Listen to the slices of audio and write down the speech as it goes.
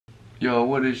Yo,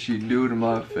 what did she do to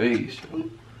my face?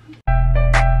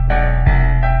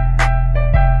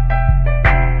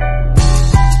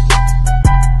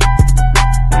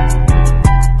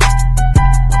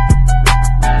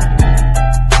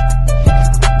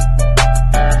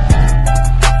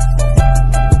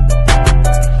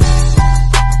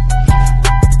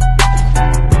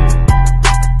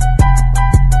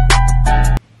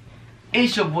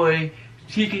 It's your boy,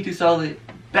 TK2 Solid,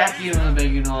 back here on the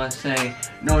bank, you know what I'm saying?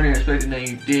 No one expecting that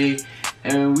you did.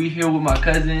 And we here with my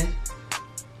cousin.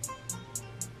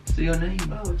 Say your name.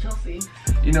 Oh, Chelsea.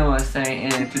 You know what I'm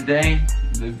saying? And today,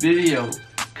 the video is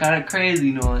kind of crazy,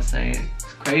 you know what I'm saying?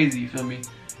 It's crazy, you feel me?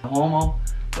 I'm homo,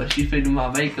 but she fitting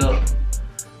my makeup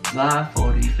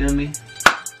blindfolded, you feel me?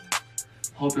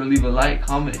 Hope you'll leave a like,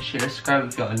 comment, share, subscribe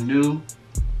if y'all new.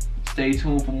 Stay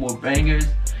tuned for more bangers.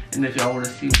 And if y'all want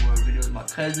to see more videos of my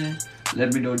cousin,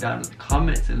 let me know down in the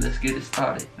comments and let's get it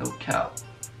started. No cap.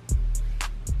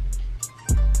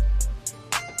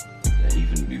 Yeah, you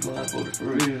finna be blindfolded for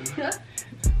real.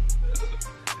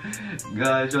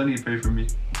 Guys, y'all need to pray for me.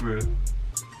 For real.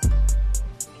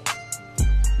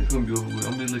 It's gonna be over with.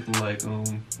 I'm gonna be looking like, I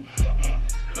don't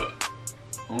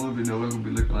even know what I'm gonna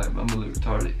be looking like, but I'm gonna look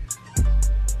retarded.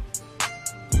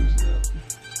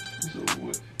 It's over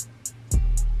with.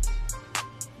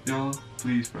 Y'all,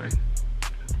 please pray.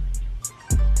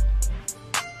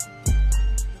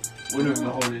 What am I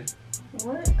holding?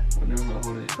 What? What am I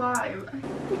holding?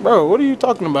 5. Bro, what are you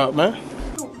talking about, man? I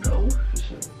don't know. For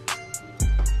sure.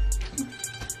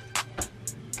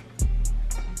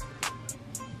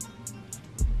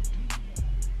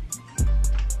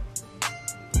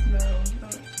 No,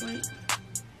 wait.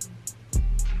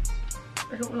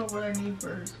 I don't know what I need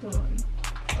first. Hold on.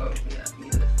 Oh, yeah, I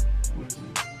need this. What is it?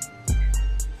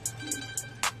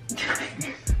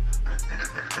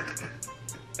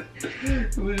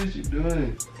 What is she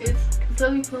doing? It's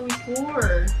something for me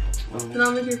for. Oh. Then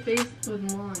I'll make your face with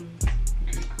mine.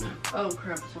 Okay, cool. Oh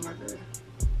crap, it's on my bed.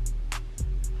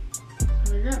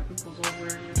 Oh, you got pimples over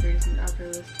in your face after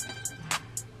this.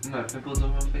 You got pimples on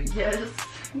my face? Yes.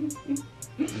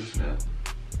 What's that?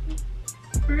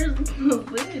 Where's the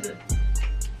lid?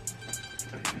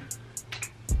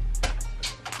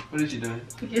 What is she doing?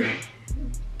 Here.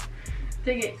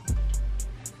 Take it.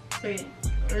 Wait,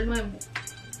 where's my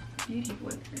beauty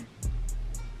blender?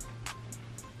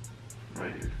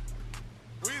 Right here.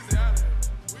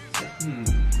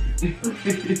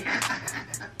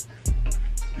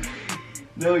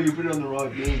 No, you put it on the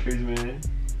wrong thing, crazy man.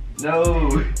 No.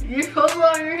 You're supposed to put it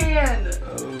on your hand.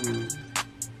 Oh.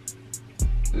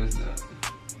 It's not.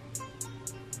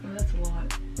 Oh, that's a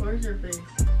lot. Where's your face?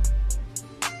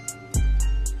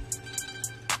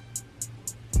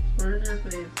 Where's your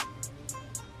face?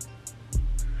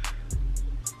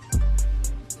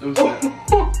 Oh.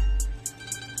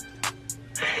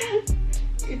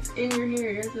 It's in your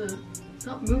hair. You have to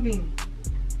stop moving.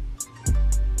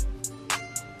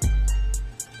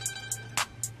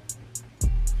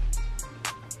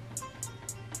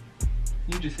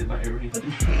 You just hit my earring.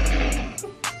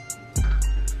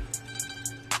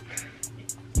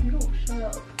 You don't shut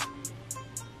up.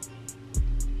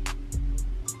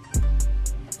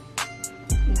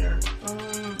 Here.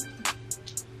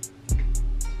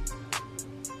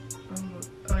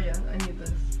 Oh yeah, I need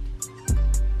this.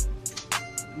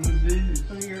 What is this?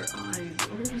 Oh, your eyes.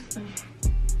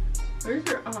 Where's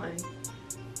your eye?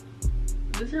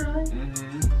 Is this your eye?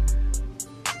 Mm-hmm.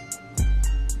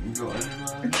 You go under my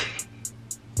eye.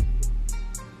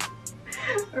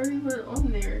 I already put it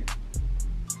on there.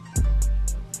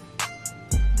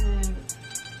 And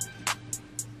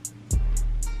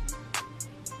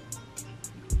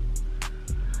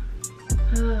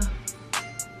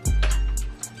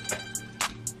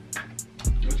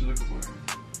What you looking for?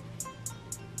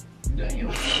 Damn.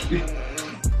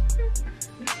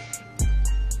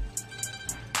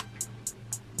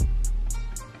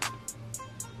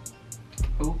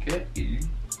 Okay.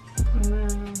 and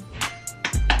then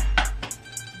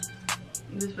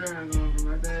this better not go over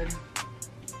my bed.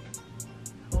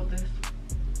 Hold this.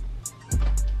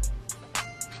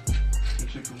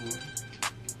 What you looking for?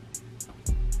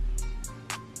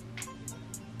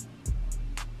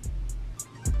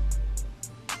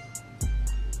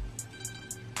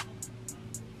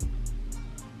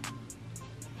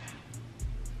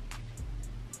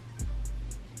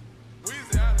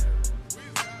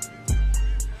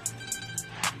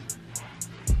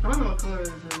 I don't know what color this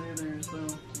is either, so.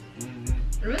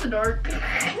 Mm-hmm. It is dark.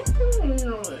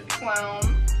 Clown.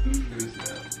 Who's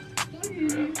that? So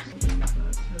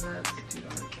that's too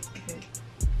dark. Okay.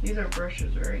 These are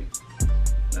brushes, right?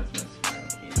 That's my spray.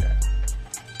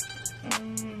 I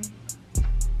don't need that.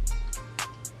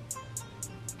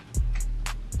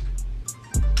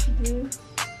 This?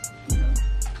 No.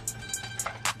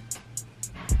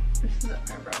 This is the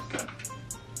eyebrow stuff.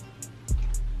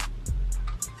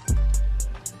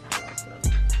 Eyebrow stuff.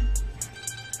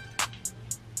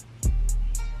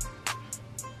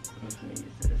 I'm just gonna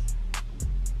use this.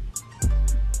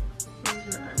 Where's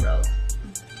your eyebrows?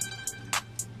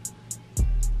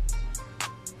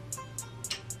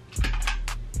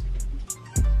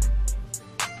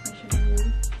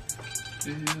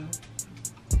 Yeah.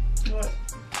 What?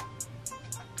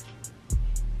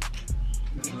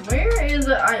 Where is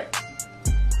it? Okay.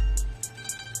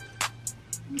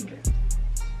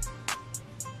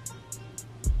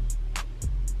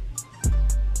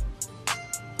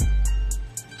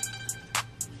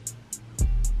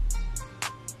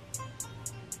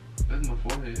 That's my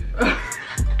forehead.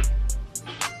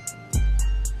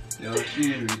 Yo, she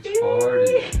is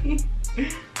retarded.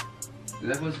 Is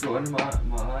that supposed to go under my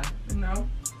eye? No.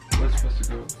 What's supposed to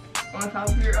go? On top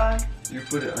of your eye? You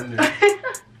put it under.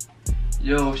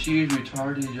 Yo, she is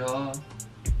retarded, y'all.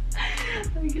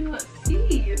 I cannot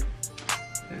see.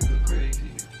 That's so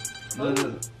crazy. Look,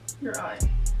 look. Your eye.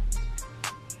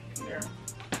 There.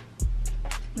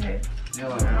 Okay. Yo,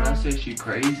 when I say she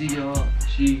crazy, y'all,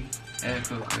 she act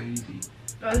so crazy.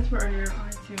 Oh, that's for your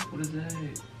eye too. What is that?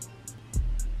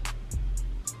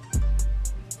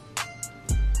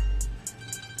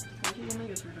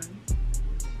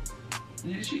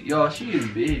 Y'all, she is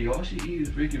big. All she eats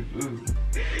is freaking food.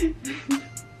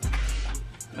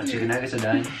 My chicken nuggets are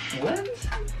done. What?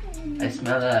 I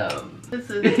smell them. This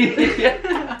is.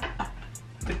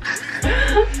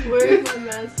 Where's my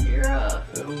mascara?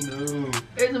 Oh no.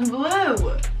 It's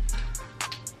blue.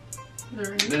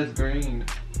 Green. That's green.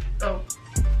 Oh.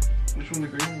 Which one the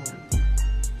green one?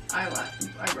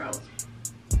 Eyebrows.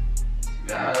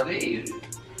 Golly.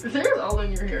 There's all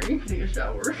in your hair. You can take a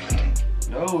shower.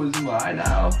 No, it's mine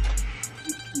now.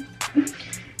 What's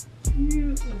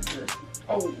this?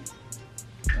 Oh.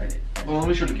 Well, let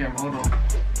me show the camera. Hold on.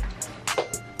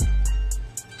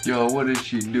 Yo, what did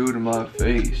she do to my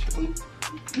face?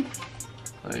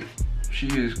 Like, she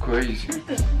is crazy.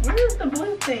 Where's the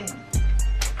blue thing?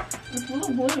 It's a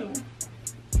little blue.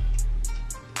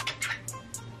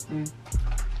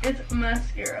 It's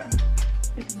mascara.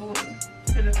 It's blue.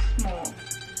 And it's small.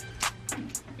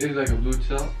 It's like a blue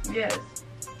top. Yes.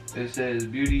 It says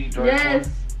beauty dark Yes.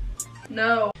 one.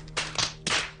 No.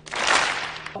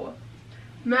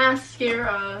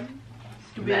 Mascara.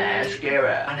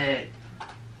 Mascara on it.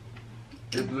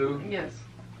 It's blue. Yes.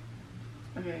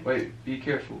 Okay. Wait, be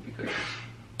careful because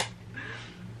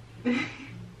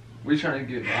we're trying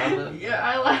to get my lip. Your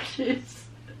eyelashes.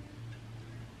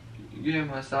 You get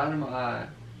my side of my eye.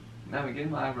 Now we get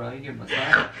my eyebrow. You get my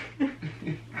side.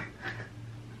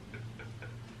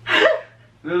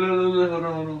 Look, hold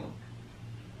on.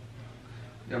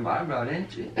 Got my eyebrow,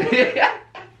 didn't you?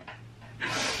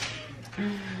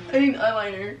 I need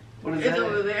eyeliner. What is It's that?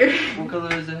 over there. What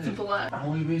color is that? It's black. I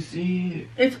don't even see it.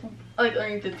 It's like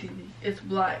underneath the TV. It's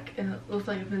black and it looks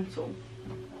like a pencil.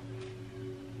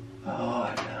 Oh,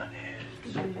 I got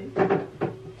it.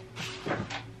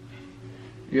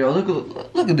 Yo,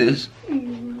 look at this.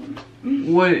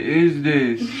 What is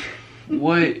this?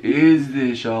 What is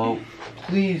this, y'all?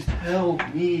 Please help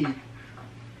me.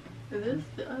 Is this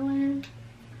the eyeliner?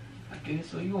 I guess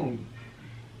so. You gonna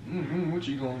what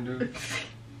you gonna do?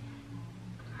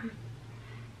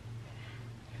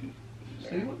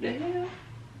 Say what the hell?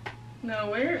 Now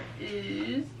where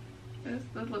is this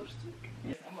the lipstick?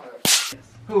 Yes.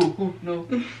 Who? No,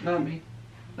 not me.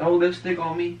 No lipstick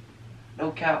on me.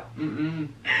 No cap.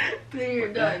 Then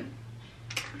you're done.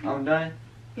 I'm done.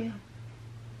 Yeah.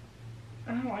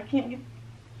 Oh, I can't get.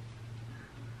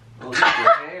 Oh, look at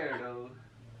your hair though.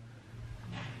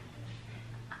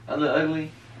 I look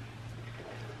ugly.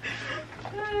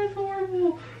 That is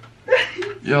horrible.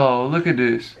 Yo, look at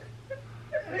this.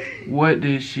 What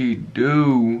did she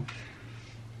do?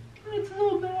 It's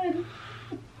so bad.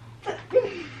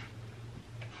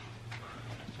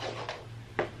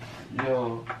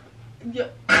 Yo. Yeah.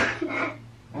 I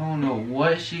don't know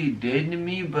what she did to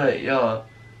me, but yo,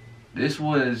 this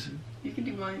was. You can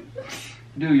do mine.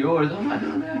 Do yours. I'm not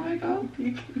doing that makeup.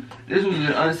 This was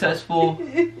an unsuccessful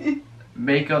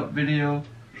makeup video.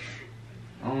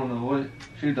 I don't know what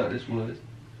she thought this was,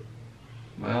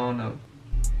 but I don't know.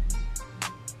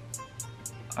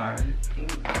 Alright.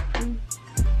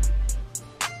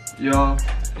 Yo,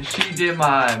 she did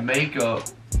my makeup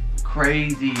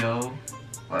crazy, yo.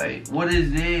 Like, what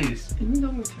is this?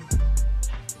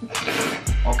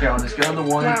 Okay, on a scale of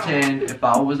 1 to 10, if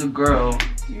I was a girl,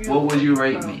 what would you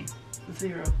rate me?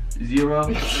 0.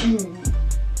 0?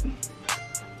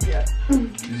 Yeah.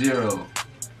 0.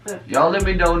 Y'all let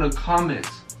me know in the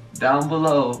comments down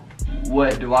below,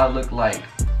 what do I look like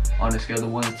on a scale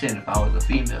of 1 to 10 if I was a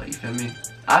female, you feel me?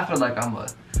 I feel like I'm a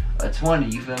 20,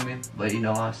 you feel me? But you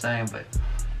know what I'm saying? But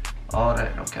all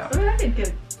that don't count. I could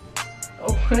get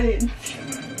a 1.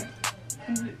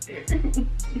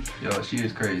 Yo, she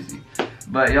is crazy.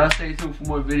 But y'all stay tuned for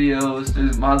more videos.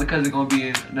 There's my other cousin gonna be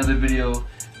in another video.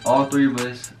 All 3 of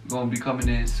us gonna be coming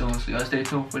in soon, so y'all stay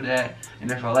tuned for that. And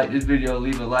if y'all like this video,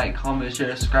 leave a like, comment,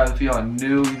 share, subscribe if y'all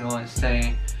new, you know what I'm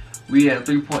saying. We at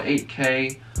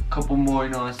 3.8K, couple more,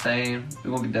 you know what I'm saying.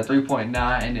 We're gonna get that 3.9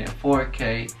 and then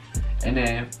 4K. And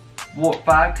then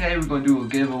 5K, we're gonna do a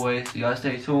giveaway, so y'all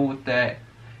stay tuned with that.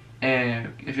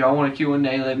 And if y'all want a Q&A,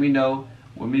 let me know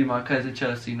with me and my cousin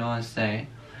Chelsea, you know what I'm saying.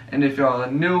 And if y'all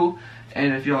are new,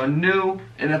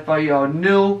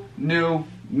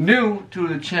 new to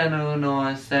the channel, you know what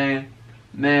I'm saying,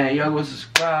 man, y'all go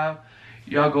subscribe.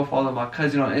 Y'all go follow my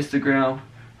cousin on Instagram.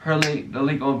 The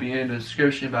link gonna be in the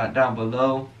description about down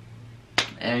below.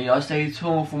 And y'all stay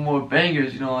tuned for more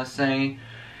bangers, you know what I'm saying.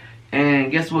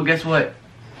 And guess what?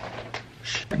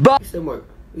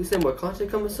 You said more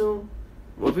content coming soon?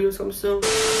 More videos coming soon?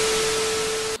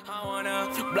 I wanna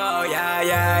blow,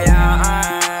 yeah.